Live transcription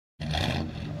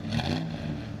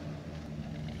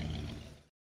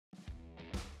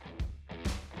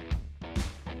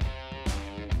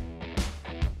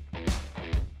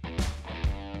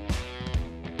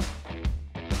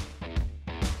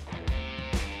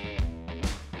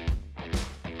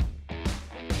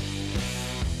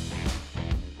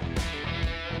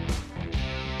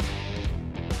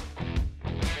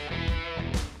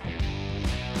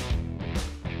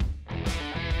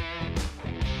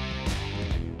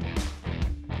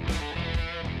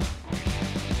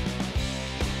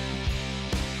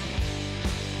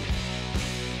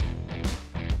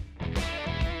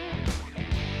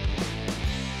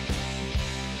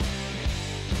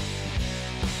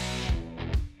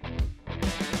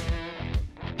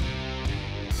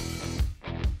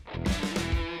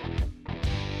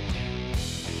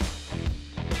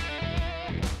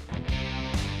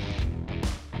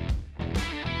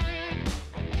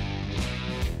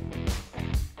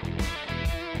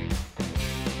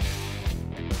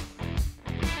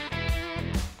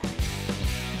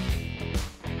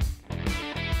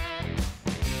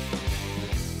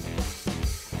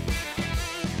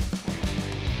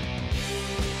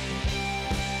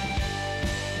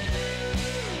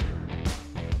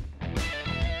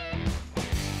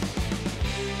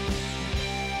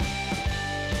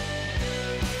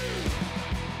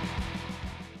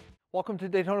Welcome to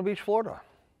Daytona Beach, Florida,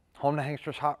 home to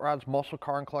Hankster's Hot Rods Muscle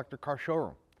Car and Collector Car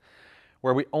Showroom,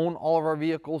 where we own all of our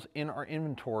vehicles in our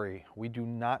inventory. We do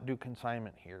not do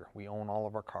consignment here. We own all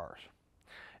of our cars.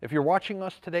 If you're watching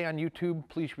us today on YouTube,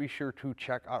 please be sure to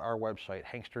check out our website,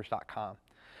 hanksters.com.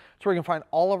 It's where you can find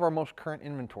all of our most current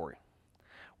inventory.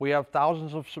 We have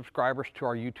thousands of subscribers to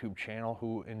our YouTube channel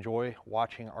who enjoy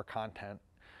watching our content,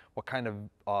 what kind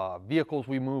of vehicles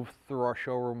we move through our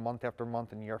showroom month after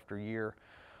month and year after year,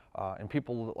 and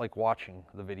people that like watching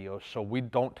the videos, so we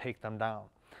don't take them down.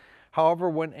 However,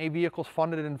 when a vehicle is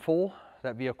funded in full,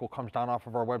 that vehicle comes down off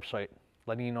of our website,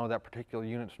 letting you know that particular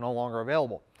unit is no longer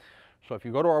available. So if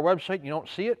you go to our website and you don't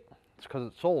see it, it's because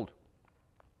it's sold.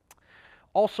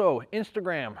 Also,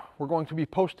 Instagram, we're going to be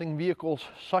posting vehicles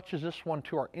such as this one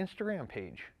to our Instagram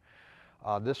page.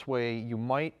 This way you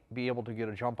might be able to get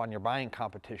a jump on your buying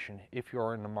competition if you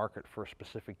are in the market for a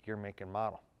specific year, make, and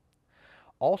model.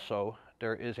 Also,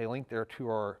 there is a link there to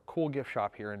our cool gift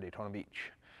shop here in Daytona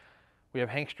Beach. We have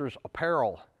Hanksters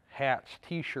apparel, hats,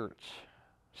 t-shirts,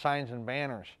 signs and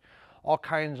banners, all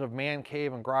kinds of man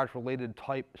cave and garage related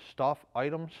type stuff,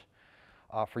 items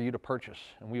for you to purchase.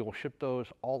 And we will ship those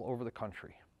all over the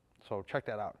country. So check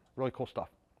that out, really cool stuff.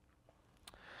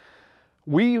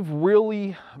 We've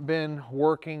really been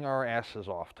working our asses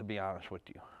off, to be honest with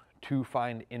you, to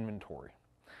find inventory.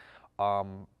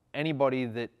 Anybody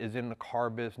that is in the car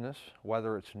business,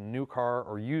 whether it's a new car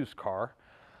or used car,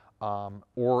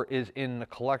 or is in the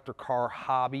collector car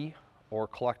hobby or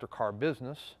collector car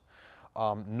business,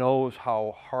 knows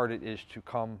how hard it is to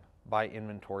come by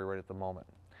inventory right at the moment.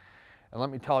 And let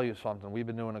me tell you something, we've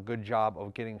been doing a good job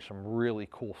of getting some really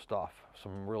cool stuff,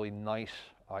 some really nice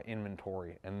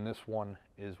inventory, and this one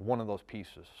is one of those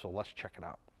pieces, so let's check it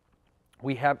out.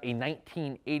 We have a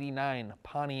 1989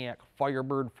 Pontiac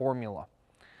Firebird Formula.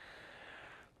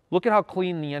 Look at how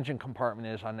clean the engine compartment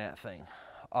is on that thing.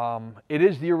 It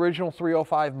is the original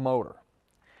 305 motor.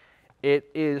 It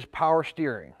is power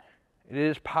steering. It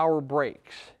is power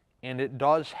brakes, and it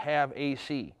does have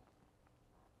AC.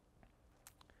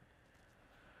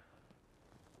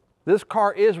 This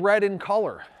car is red in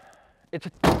color. It's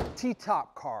a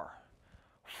T-top car.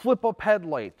 Flip-up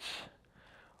headlights.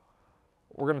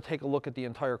 We're going to take a look at the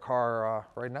entire car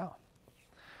right now.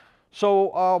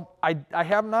 So I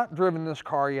have not driven this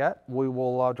car yet. We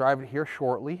will drive it here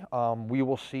shortly. We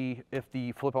will see if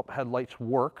the flip-up headlights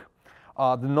work.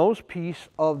 The nose piece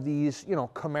of these,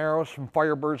 Camaros and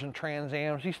Firebirds and Trans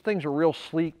Ams, these things are real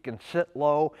sleek and sit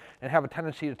low and have a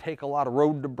tendency to take a lot of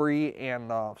road debris and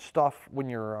stuff when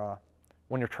you're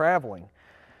traveling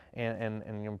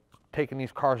and you're taking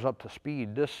these cars up to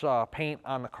speed. This paint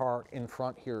on the car in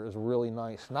front here is really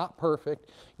nice. Not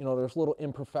perfect, there's little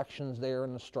imperfections there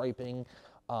in the striping,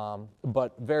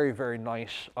 but very, very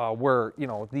nice, where,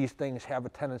 these things have a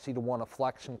tendency to want to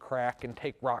flex and crack and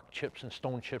take rock chips and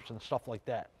stone chips and stuff like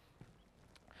that.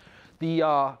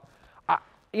 I'm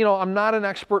not an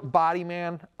expert body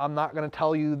man. I'm not going to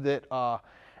tell you that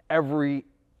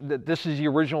that this is the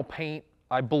original paint.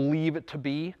 I believe it to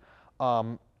be.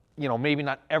 Maybe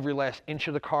not every last inch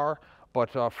of the car, but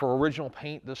for original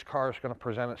paint, this car is going to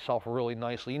present itself really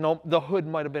nicely. The hood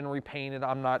might have been repainted.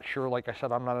 I'm not sure. Like I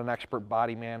said, I'm not an expert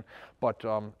body man, but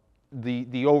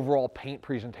the overall paint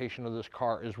presentation of this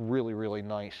car is really, really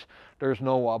nice. There's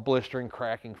no blistering,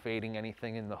 cracking, fading,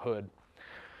 anything in the hood.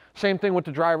 Same thing with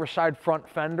the driver's side front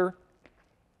fender.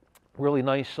 Really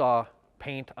nice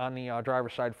paint on the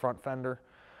driver's side front fender.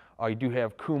 You do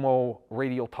have Coupe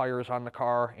radial tires on the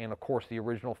car, and of course the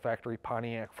original factory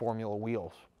Pontiac Formula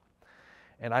wheels.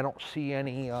 And I don't see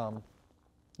any, the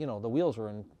wheels are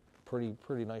in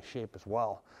pretty nice shape as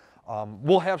well.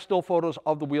 We'll have still photos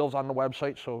of the wheels on the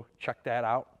website, so check that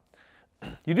out.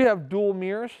 You do have dual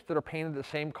mirrors that are painted the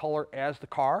same color as the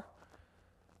car.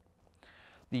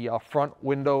 The front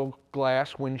window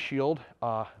glass windshield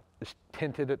is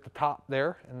tinted at the top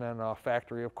there, and then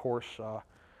factory, of course,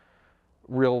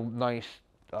 real nice,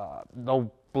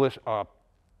 no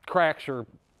cracks or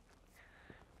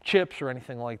chips or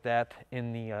anything like that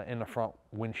in the front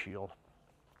windshield.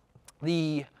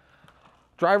 The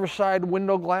driver's side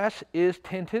window glass is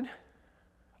tinted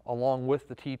along with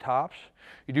the T-tops.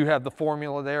 You do have the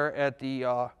formula there at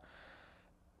the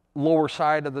lower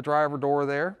side of the driver door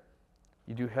there.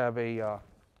 You do have a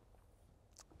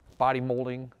body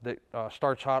molding that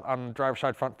starts out on the driver's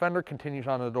side front fender, continues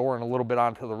on the door, and a little bit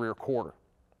onto the rear quarter.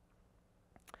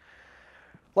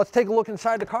 Let's take a look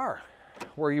inside the car,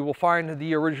 where you will find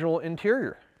the original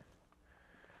interior.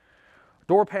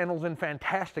 Door panel's in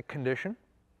fantastic condition.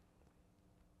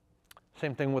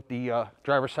 Same thing with the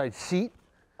driver's side seat.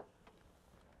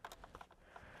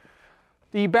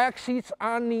 The back seats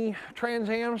on the Trans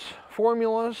Ams,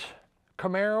 Formulas,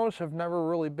 Camaros have never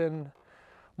really been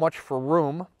much for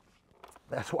room.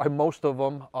 That's why most of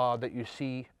them that you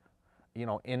see, you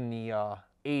know, in the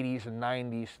 80s and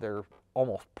 90s, they're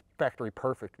almost factory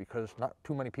perfect because not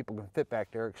too many people can fit back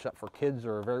there except for kids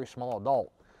or a very small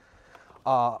adult.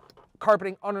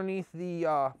 Carpeting underneath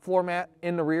the floor mat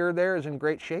in the rear there is in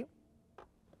great shape.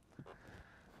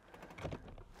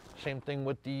 Same thing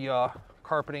with the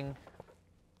carpeting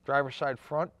driver's side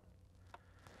front.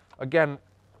 Again,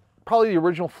 probably the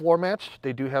original floor mats.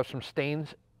 They do have some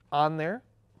stains on there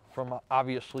from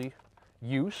obviously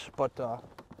use, but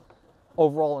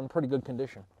overall in pretty good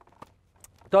condition.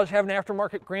 It does have an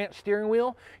aftermarket Grant steering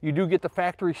wheel. You do get the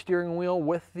factory steering wheel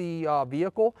with the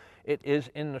vehicle. It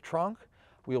is in the trunk.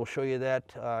 We will show you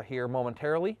that here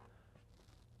momentarily.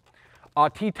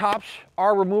 T-tops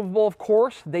are removable, of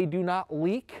course. They do not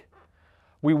leak.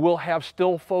 We will have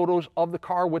still photos of the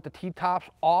car with the T-tops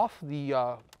off.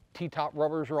 The T-top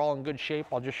rubbers are all in good shape.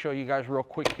 I'll just show you guys real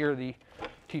quick here. The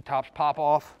T-tops pop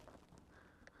off.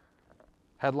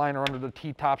 Headliner under the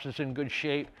T-tops is in good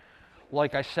shape.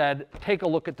 Like I said, take a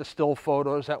look at the still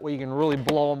photos. That way you can really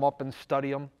blow them up and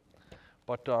study them.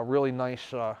 But really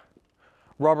nice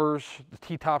rubbers. The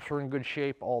T-tops are in good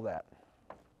shape, all that.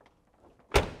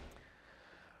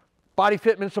 Body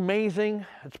fitment's amazing.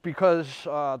 It's because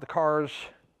the car's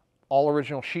all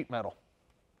original sheet metal.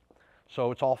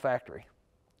 So it's all factory.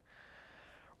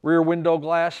 Rear window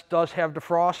glass does have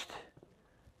defrost.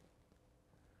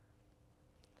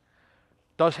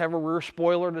 Does have a rear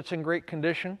spoiler that's in great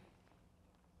condition.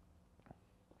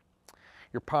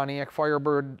 Your Pontiac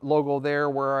Firebird logo there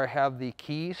where I have the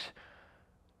keys.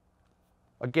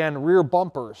 Again, rear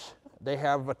bumpers. They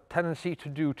have a tendency to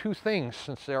do two things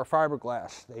since they are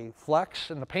fiberglass. They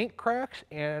flex and the paint cracks,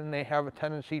 and they have a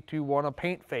tendency to want to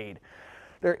paint fade.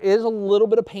 There is a little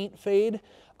bit of paint fade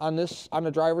on this, on the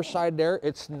driver's side there.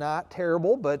 It's not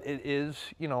terrible, but it is,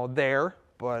 you know, there.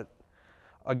 But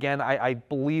again, I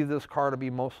believe this car to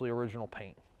be mostly original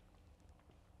paint.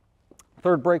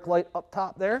 Third brake light up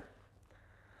top there.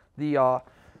 The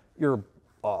your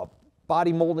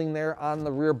body molding there on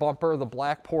the rear bumper, the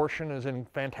black portion is in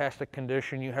fantastic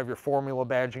condition. You have your formula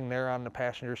badging there on the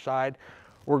passenger side.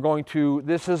 We're going to,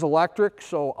 this is electric,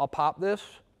 so I'll pop this.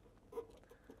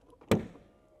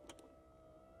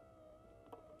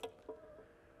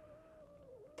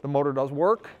 The motor does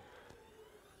work.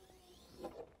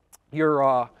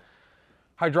 Your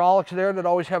hydraulics there that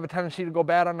always have a tendency to go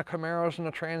bad on the Camaros and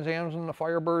the Trans Ams and the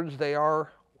Firebirds, they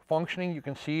are functioning. You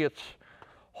can see it's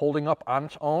holding up on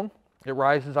its own. It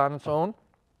rises on its own.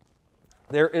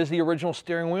 There is the original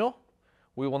steering wheel.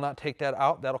 We will not take that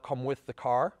out. That'll come with the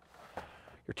car.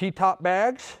 Your T-top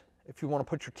bags, if you want to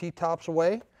put your T-tops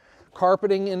away.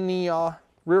 Carpeting in the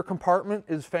rear compartment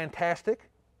is fantastic.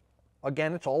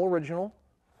 Again, it's all original.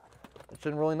 It's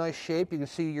in really nice shape. You can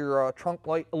see your trunk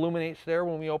light illuminates there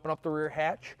when we open up the rear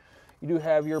hatch. You do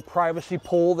have your privacy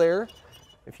pole there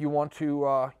if you want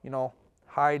to, you know,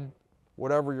 hide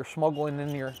whatever you're smuggling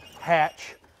in your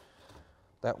hatch.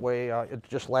 That way it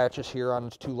just latches here on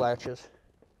its two latches.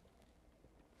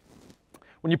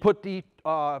 When you put the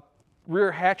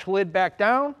rear hatch lid back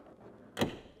down,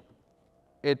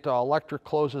 it electric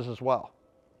closes as well.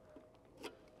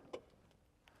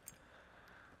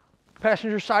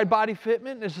 Passenger side body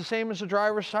fitment is the same as the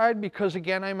driver's side because,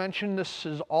 again, I mentioned this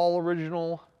is all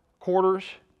original quarters,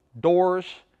 doors,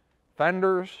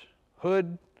 fenders,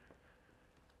 hood.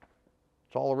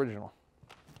 It's all original.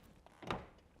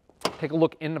 Take a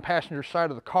look in the passenger side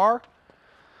of the car.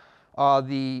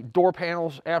 The door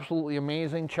panel's absolutely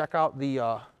amazing. Check out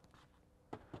the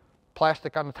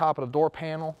plastic on the top of the door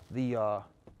panel, the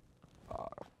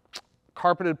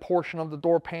carpeted portion of the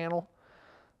door panel,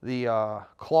 the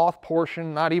cloth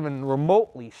portion, not even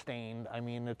remotely stained. I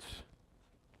mean, it's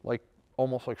like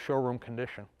almost like showroom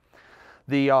condition.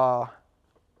 The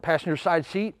passenger side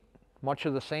seat, much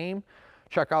of the same.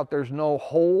 Check out, there's no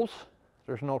holes.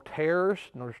 There's no tears,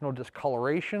 there's no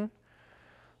discoloration.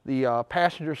 The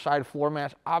passenger side floor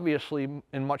mat's obviously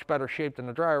in much better shape than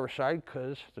the driver's side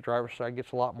because the driver's side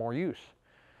gets a lot more use.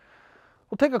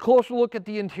 We'll take a closer look at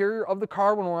the interior of the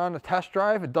car when we're on the test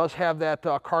drive. It does have that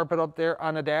carpet up there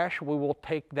on the dash. We will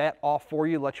take that off for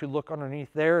you, let you look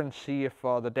underneath there and see if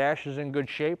the dash is in good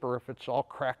shape or if it's all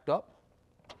cracked up.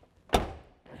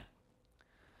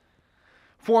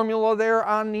 Formula there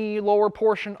on the lower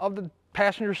portion of the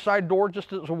passenger side door,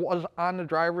 just as it was on the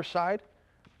driver's side.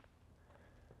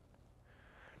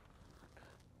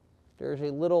 There's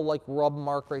a little like rub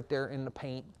mark right there in the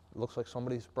paint. It looks like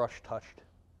somebody's brush touched.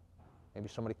 Maybe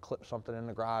somebody clipped something in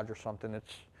the garage or something.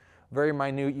 It's very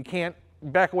minute. You can't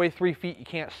back away 3 feet, you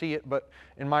can't see it, but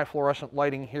in my fluorescent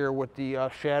lighting here with the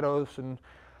shadows and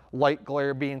light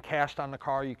glare being cast on the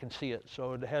car, you can see it.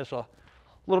 So it has a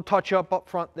little touch up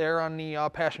front there on the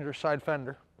passenger side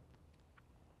fender.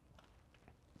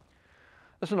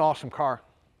 This is an awesome car.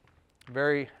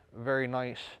 Very, very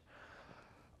nice.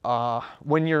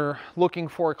 When you're looking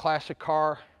for a classic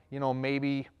car, you know,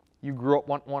 maybe you grew up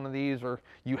wanting one of these, or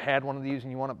you had one of these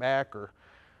and you want it back, or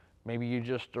maybe you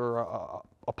just are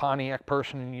a Pontiac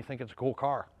person and you think it's a cool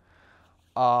car.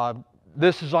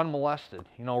 This is unmolested.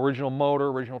 You know, original motor,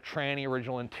 original tranny,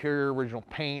 original interior, original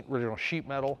paint, original sheet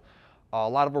metal. A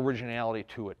lot of originality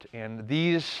to it. And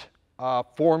these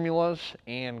formulas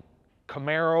and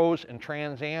Camaros and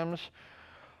Trans Ams,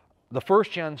 the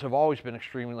first gens have always been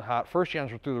extremely hot. First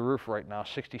gens are through the roof right now,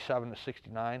 67 to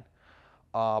 69.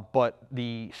 But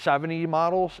the 70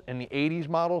 models and the 80s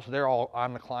models, they're all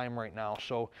on the climb right now.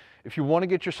 So if you want to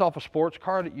get yourself a sports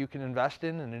car that you can invest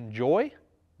in and enjoy,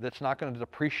 that's not going to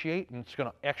depreciate and it's going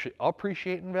to actually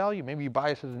appreciate in value, maybe you buy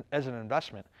it as an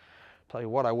investment. Tell you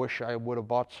what, I wish I would have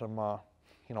bought some,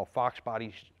 you know, Fox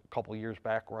bodies a couple of years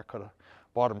back, where I could have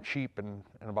bought them cheap, and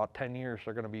in about 10 years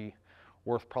they're going to be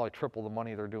worth probably triple the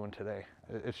money they're doing today.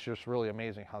 It's just really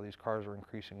amazing how these cars are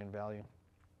increasing in value.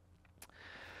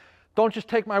 Don't just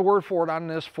take my word for it on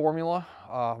this formula.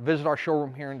 Visit our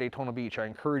showroom here in Daytona Beach. I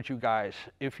encourage you guys,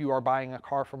 if you are buying a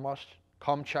car from us,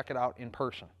 come check it out in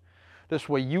person. This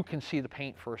way you can see the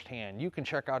paint firsthand. You can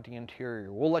check out the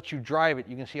interior. We'll let you drive it.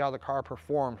 You can see how the car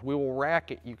performs. We will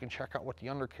rack it. You can check out what the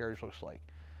undercarriage looks like.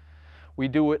 We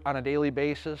do it on a daily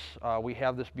basis. We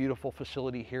have this beautiful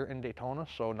facility here in Daytona,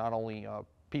 so not only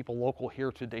people local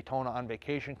here to Daytona on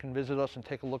vacation can visit us and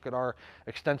take a look at our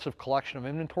extensive collection of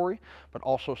inventory, but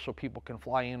also so people can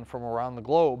fly in from around the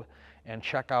globe and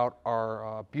check out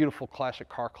our beautiful classic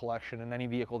car collection and any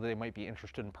vehicle that they might be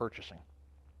interested in purchasing.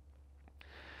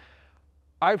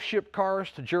 I've shipped cars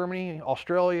to Germany,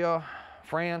 Australia,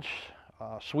 France,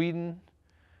 Sweden,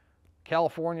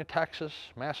 California, Texas,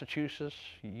 Massachusetts,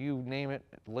 you name it,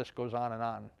 the list goes on and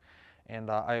on. And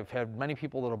I've had many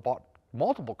people that have bought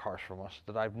multiple cars from us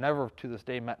that I've never to this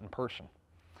day met in person,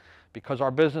 because our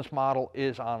business model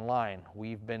is online.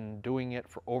 We've been doing it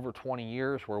for over 20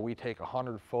 years, where we take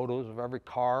 100 photos of every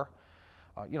car,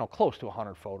 you know, close to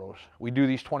 100 photos. We do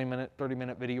these 20-minute,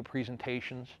 30-minute video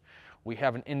presentations. We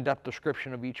have an in-depth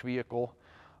description of each vehicle.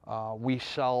 We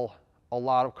sell a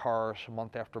lot of cars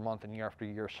month after month and year after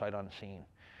year, sight unseen.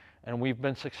 And we've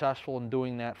been successful in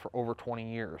doing that for over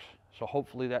 20 years. So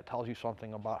hopefully that tells you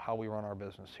something about how we run our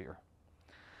business here.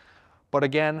 But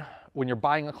again, when you're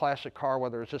buying a classic car,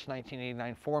 whether it's this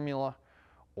 1989 Formula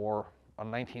or a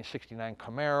 1969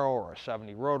 Camaro or a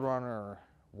 70 Roadrunner or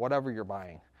whatever you're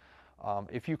buying,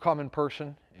 if you come in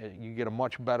person, you get a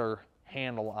much better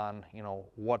handle on, you know,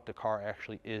 what the car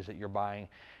actually is that you're buying,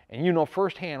 and you know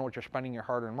firsthand what you're spending your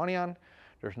hard-earned money on.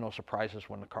 There's no surprises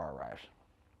when the car arrives.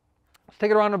 Let's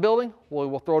take it around the building.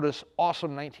 We'll throw this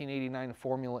awesome 1989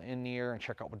 Formula in the air and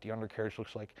check out what the undercarriage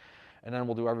looks like, and then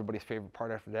we'll do everybody's favorite part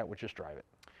after that, which is drive it.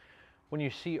 When you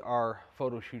see our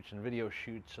photo shoots and video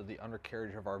shoots of the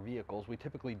undercarriage of our vehicles, we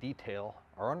typically detail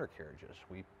our undercarriages.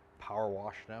 We power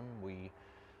wash them, we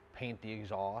paint the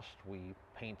exhaust, we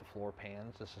paint the floor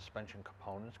pans, the suspension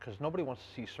components, because nobody wants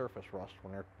to see surface rust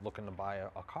when they're looking to buy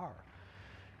a car.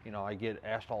 You know, I get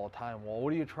asked all the time, well,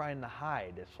 what are you trying to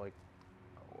hide? It's like,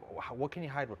 what can you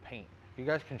hide with paint? If you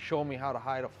guys can show me how to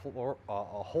hide a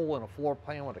hole in a floor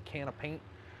pan with a can of paint,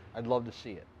 I'd love to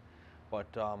see it. But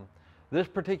this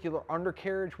particular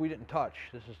undercarriage we didn't touch.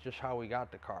 This is just how we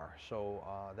got the car. So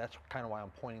that's kind of why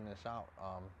I'm pointing this out.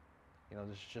 You know,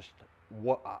 this is just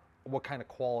what kind of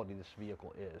quality this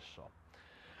vehicle is. So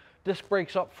disc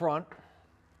brakes up front.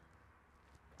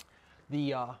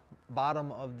 The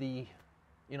bottom of the,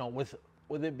 you know, with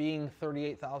it being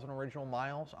 38,000 original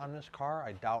miles on this car,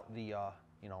 I doubt the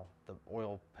you know, the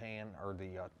oil pan or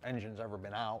the engine's ever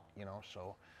been out, you know.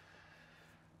 So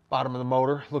bottom of the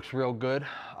motor looks real good.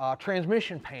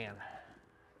 Transmission pan,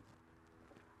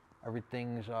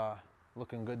 everything's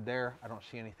looking good there. I don't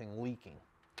see anything leaking.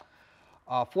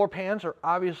 Floor pans are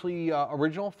obviously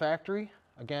original factory.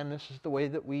 Again, this is the way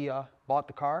that we bought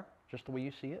the car, just the way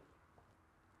you see it.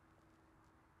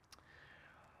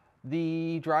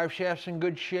 The drive shaft's in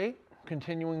good shape.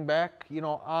 Continuing back, you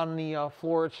know, on the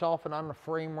floor itself and on the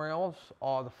frame rails,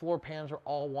 the floor pans are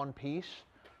all one piece.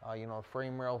 You know, the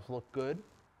frame rails look good.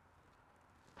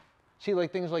 See,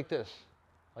 like things like this,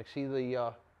 like see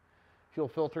the fuel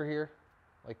filter here,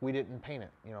 like we didn't paint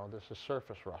it. You know, this is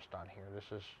surface rust on here.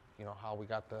 This is, you know, how we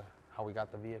got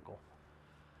the vehicle.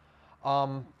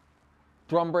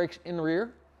 Drum brakes in the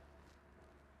rear.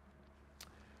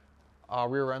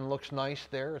 Rear end looks nice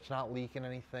there. It's not leaking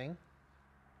anything.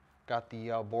 Got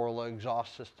the Borla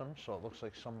exhaust system, so it looks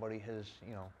like somebody has,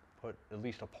 you know, put at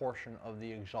least a portion of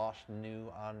the exhaust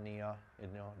new on the, it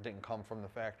didn't come from the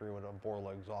factory with a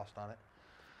Borla exhaust on it.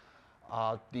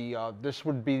 This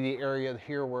would be the area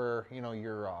here where, you know,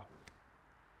 your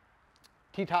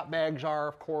T-top bags are,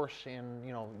 of course, and,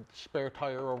 you know, spare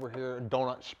tire over here,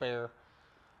 donut spare.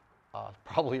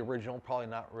 Probably original, probably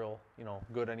not real, you know,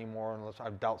 good anymore, unless I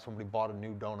doubt somebody bought a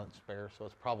new donut spare, so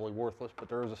it's probably worthless, but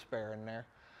there is a spare in there.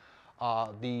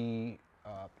 The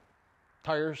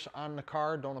tires on the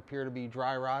car don't appear to be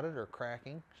dry rotted or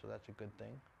cracking, so that's a good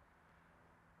thing.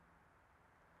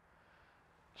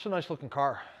 It's a nice looking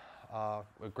car, a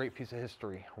great piece of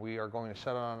history. We are going to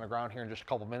set it on the ground here in just a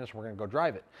couple minutes, and we're going to go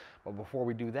drive it. But before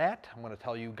we do that, I'm going to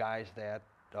tell you guys that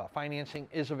financing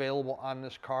is available on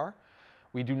this car.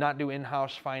 We do not do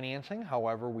in-house financing.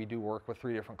 However, we do work with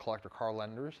 3 different collector car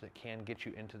lenders that can get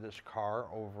you into this car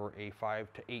over a 5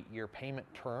 to 8 year payment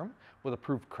term with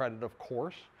approved credit, of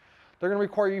course. They're going to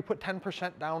require you put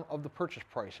 10% down of the purchase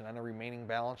price, and then the remaining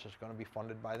balance is going to be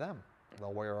funded by them.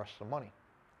 They'll wire us the money.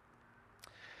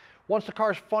 Once the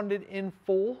car is funded in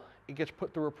full, it gets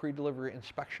put through a pre-delivery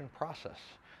inspection process.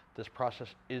 This process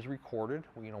is recorded.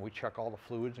 We check all the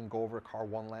fluids and go over the car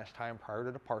one last time prior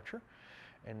to departure.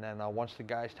 And then once the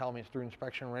guys tell me it's through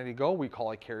inspection and ready to go, we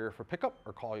call a carrier for pickup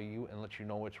or call you and let you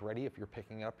know it's ready if you're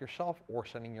picking it up yourself or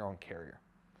sending your own carrier.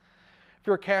 If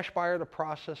you're a cash buyer, the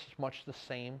process is much the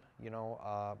same.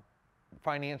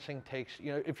 Financing takes,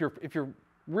 if you're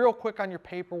real quick on your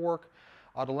paperwork,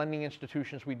 the lending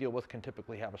institutions we deal with can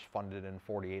typically have us funded in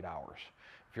 48 hours.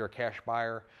 If you're a cash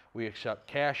buyer, we accept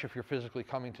cash. If you're physically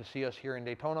coming to see us here in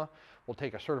Daytona, we'll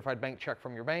take a certified bank check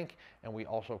from your bank, and we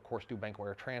also, of course, do bank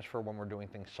wire transfer when we're doing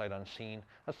things sight unseen.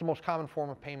 That's the most common form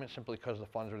of payment simply because the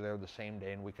funds are there the same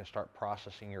day and we can start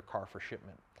processing your car for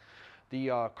shipment.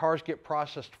 The cars get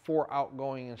processed for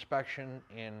outgoing inspection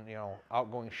and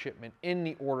outgoing shipment in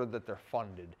the order that they're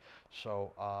funded.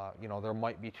 So there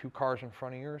might be 2 cars in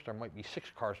front of yours, there might be 6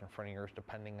 cars in front of yours,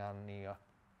 depending on the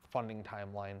funding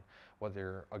timeline,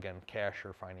 whether again cash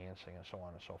or financing and so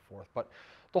on and so forth. But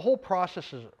the whole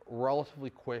process is relatively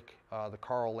quick. The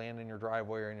car will land in your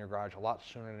driveway or in your garage a lot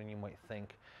sooner than you might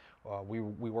think. We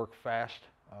work fast.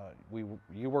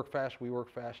 You work fast, we work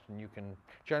fast, and you can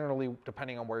generally,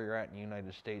 depending on where you're at in the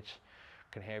United States,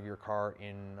 can have your car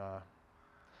in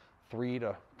 3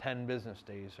 to 10 business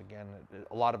days. Again,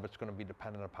 a lot of it's going to be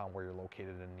dependent upon where you're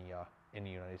located in the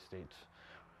United States.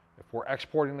 If we're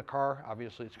exporting the car,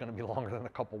 obviously it's going to be longer than a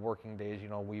couple working days.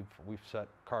 We've set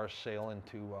cars sail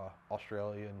into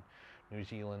Australia and New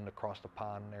Zealand, across the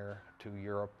pond there to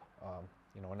Europe,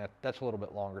 and that's a little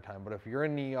bit longer time. But if you're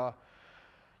in the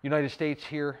United States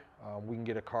here, we can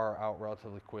get a car out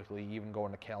relatively quickly. Even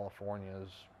going to California is,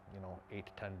 8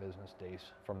 to 10 business days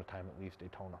from the time it leaves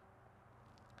Daytona.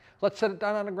 Let's set it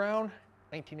down on the ground.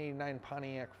 1989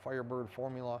 Pontiac Firebird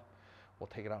Formula. We'll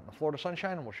take it out in the Florida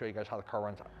sunshine and we'll show you guys how the car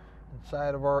runs out.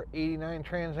 Inside of our 89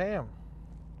 Trans Am,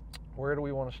 where do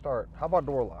we want to start? How about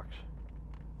door locks?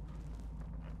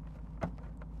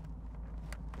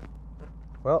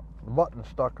 Well, the button's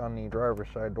stuck on the driver's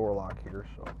side door lock here,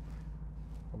 so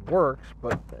it works,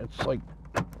 but it's like,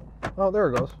 oh, there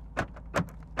it goes.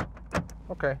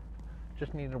 Okay,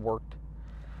 just needed worked.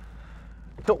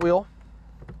 Tilt wheel.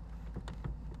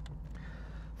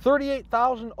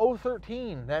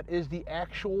 38,013. That is the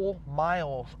actual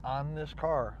miles on this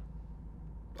car.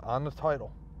 On the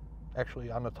title. Actually,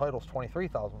 on the title is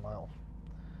 23,000 miles.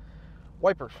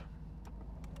 Wipers.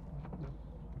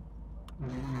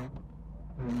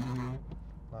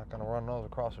 Not going to run those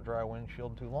across a dry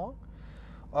windshield too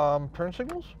long. Turn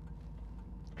signals.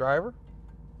 Driver.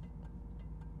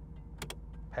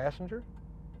 Passenger.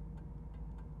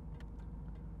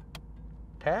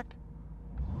 Tack.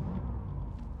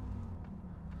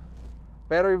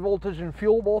 Battery voltage and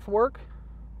fuel both work.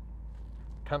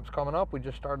 Temp's coming up. We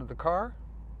just started the car.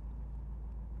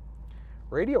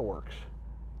 Radio works.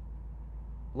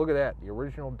 Look at that, the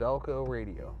original Delco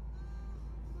radio.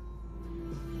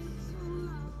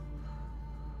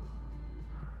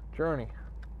 Journey.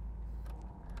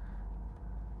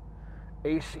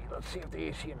 AC. Let's see if the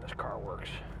AC in this car works.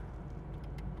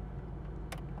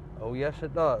 Oh yes,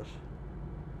 it does.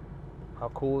 How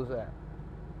cool is that?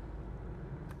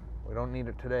 We don't need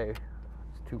it today. It's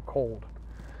too cold.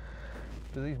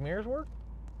 Do these mirrors work?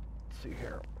 Let's see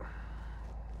here.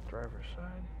 Driver's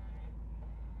side.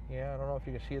 Yeah, I don't know if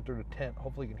you can see it through the tent.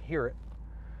 Hopefully you can hear it.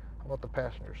 How about the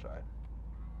passenger side?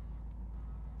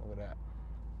 Look at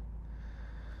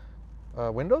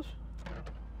that. Windows?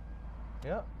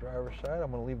 Yeah, driver's side.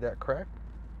 I'm going to leave that cracked.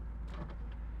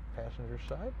 Passenger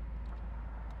side.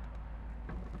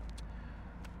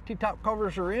 T-top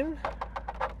covers are in.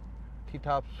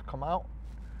 T-tops come out.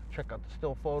 Check out the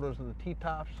still photos of the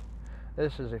T-tops.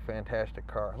 This is a fantastic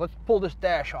car. Let's pull this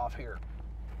dash off here.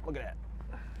 Look at that.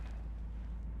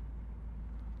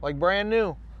 Like brand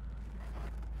new.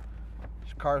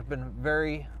 This car's been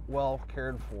very well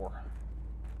cared for.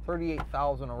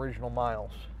 38,000 original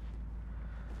miles.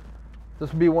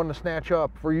 This would be one to snatch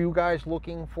up. For you guys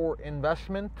looking for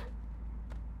investment,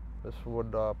 this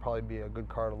would probably be a good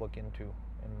car to look into.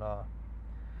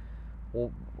 And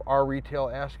our retail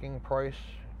asking price,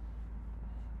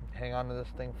 hang on to this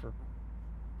thing for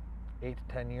 8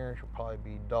 to 10 years, you'll probably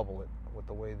be double it with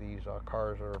the way these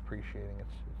cars are appreciating.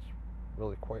 It's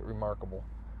really quite remarkable.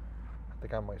 I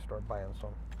think I might start buying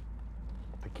some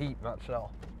to keep, not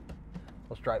sell.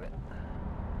 Let's drive it.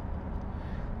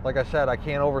 Like I said, I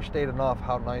can't overstate enough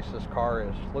how nice this car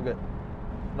is. Look at,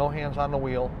 no hands on the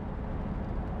wheel.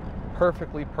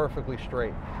 Perfectly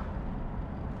straight.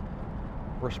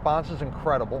 Response is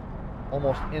incredible,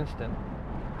 almost instant.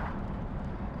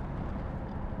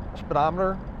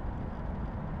 Speedometer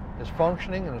is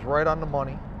functioning and is right on the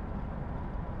money.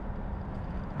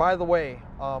 By the way,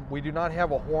 we do not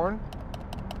have a horn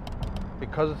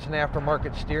because it's an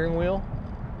aftermarket steering wheel.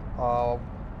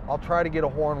 I'll try to get a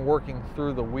horn working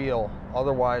through the wheel.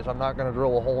 Otherwise, I'm not going to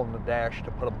drill a hole in the dash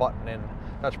to put a button in.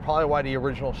 That's probably why the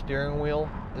original steering wheel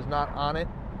is not on it.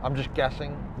 I'm just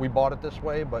guessing. We bought it this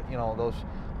way, but you know, those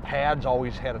pads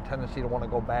always had a tendency to want to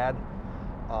go bad.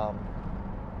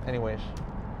 Anyways,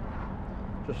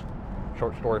 just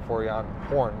short story for you on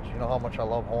horns. You know how much I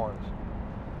love horns.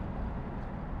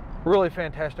 Really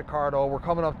fantastic car though. We're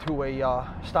coming up to a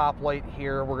stoplight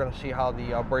here. We're going to see how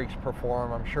the brakes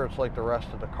perform. I'm sure it's like the rest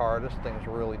of the car. This thing's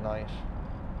really nice.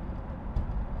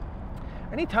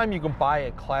 Anytime you can buy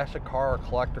a classic car or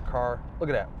collector car, look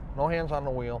at that. No hands on the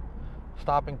wheel.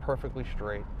 Stopping perfectly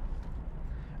straight.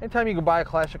 Anytime you can buy a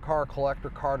classic car or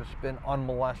collector car that's been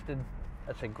unmolested,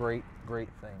 that's a great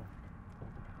thing.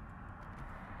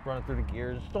 Running through the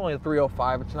gears. It's only a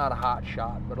 305. It's not a hot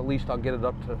shot, but at least I'll get it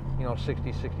up to, you know,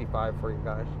 60, 65 for you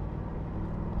guys.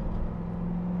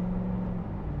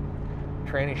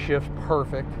 Tranny shift's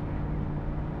perfect.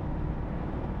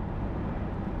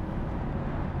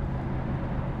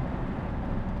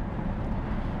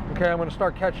 Okay, I'm going to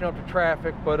start catching up to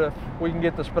traffic, but if we can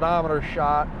get the speedometer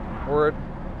shot, we're at,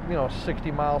 you know, 60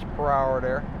 miles per hour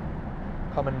there.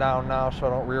 Coming down now so I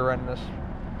don't rear end this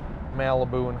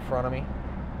Malibu in front of me.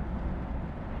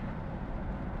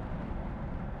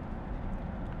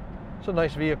 It's a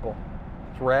nice vehicle.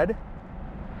 It's red.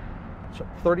 It's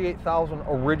 38,000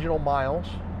 original miles.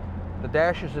 The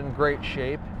dash is in great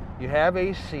shape. You have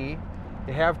AC.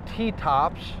 You have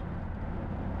T-tops.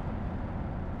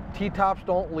 T-tops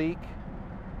don't leak.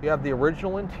 You have the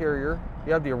original interior.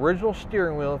 You have the original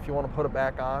steering wheel if you want to put it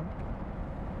back on.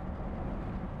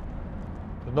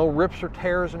 There's no rips or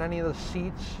tears in any of the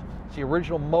seats. It's the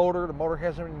original motor. The motor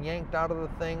hasn't been yanked out of the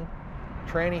thing.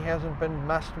 Tranny hasn't been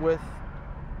messed with.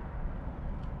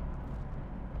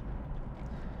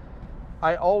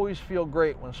 I always feel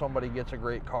great when somebody gets a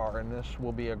great car, and this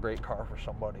will be a great car for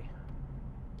somebody.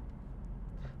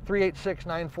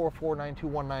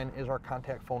 386-944-9219 is our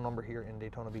contact phone number here in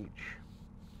Daytona Beach.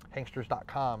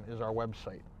 Hanksters.com is our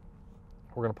website.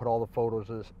 We're going to put all the photos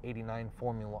of this 89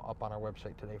 Formula up on our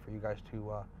website today for you guys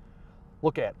to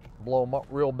look at. Blow them up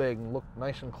real big and look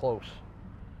nice and close.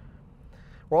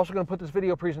 We're also going to put this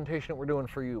video presentation that we're doing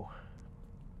for you.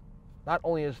 Not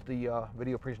only is the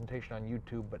video presentation on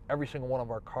YouTube, but every single one of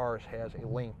our cars has a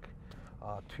link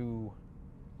to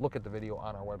look at the video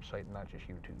on our website, and not just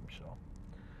YouTube. So,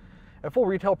 at full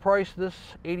retail price, this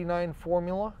 89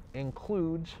 Formula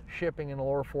includes shipping in the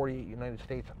lower 48 United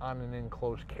States on an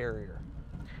enclosed carrier.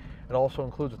 It also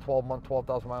includes a 12-month,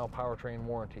 12,000 mile powertrain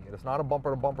warranty. It is not a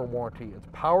bumper-to-bumper warranty. It's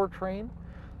powertrain,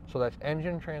 so that's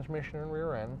engine, transmission, and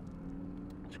rear end.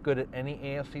 It's good at any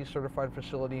ASC certified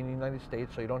facility in the United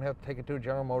States, so you don't have to take it to a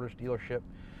General Motors dealership.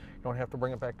 You don't have to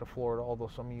bring it back to Florida, although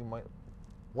some of you might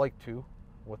like to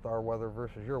with our weather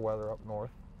versus your weather up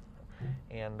north.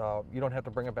 And you don't have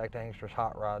to bring it back to Hankster's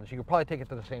Hot Rods. You could probably take it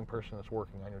to the same person that's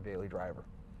working on your daily driver.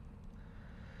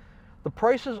 The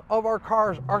prices of our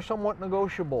cars are somewhat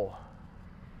negotiable.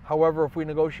 However, if we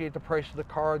negotiate the price of the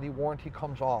car, the warranty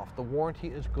comes off. The warranty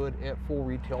is good at full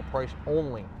retail price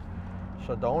only.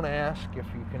 So don't ask if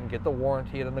you can get the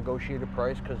warranty at a negotiated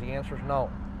price, because the answer is no.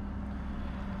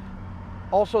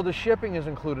 Also, the shipping is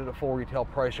included at full retail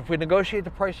price. If we negotiate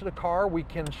the price of the car, we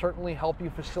can certainly help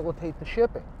you facilitate the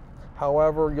shipping.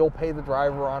 However, you'll pay the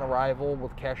driver on arrival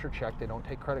with cash or check. They don't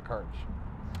take credit cards.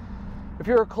 If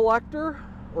you're a collector,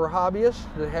 or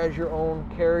hobbyist that has your own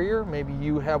carrier, maybe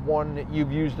you have one that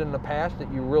you've used in the past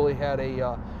that you really had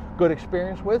a good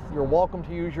experience with, you're welcome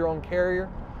to use your own carrier.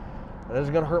 It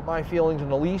isn't going to hurt my feelings in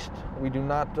the least. We do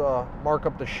not mark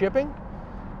up the shipping.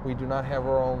 We do not have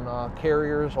our own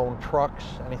carriers, own trucks,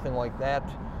 anything like that.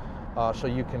 So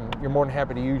you're more than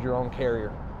happy to use your own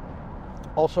carrier.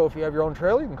 Also, if you have your own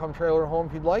trailer, you can come trailer home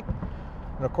if you'd like.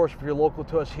 And of course, if you're local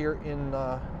to us here in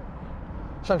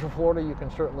Central Florida, you can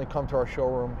certainly come to our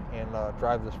showroom and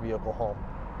drive this vehicle home.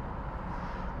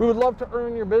 We would love to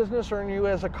earn your business, earn you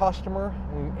as a customer,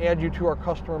 and add you to our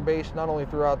customer base, not only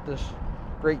throughout this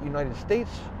great United States,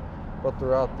 but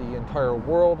throughout the entire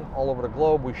world, all over the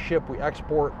globe. We ship, we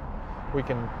export. We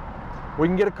can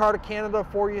get a car to Canada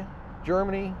for you,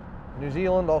 Germany, New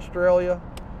Zealand, Australia,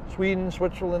 Sweden,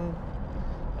 Switzerland,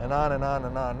 and on and on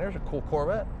and on. There's a cool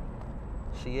Corvette,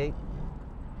 C8.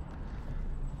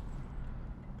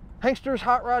 Hanksters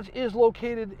Hot Rods is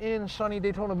located in sunny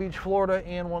Daytona Beach, Florida,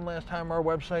 and one last time, our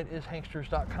website is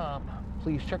hanksters.com.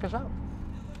 Please check us out.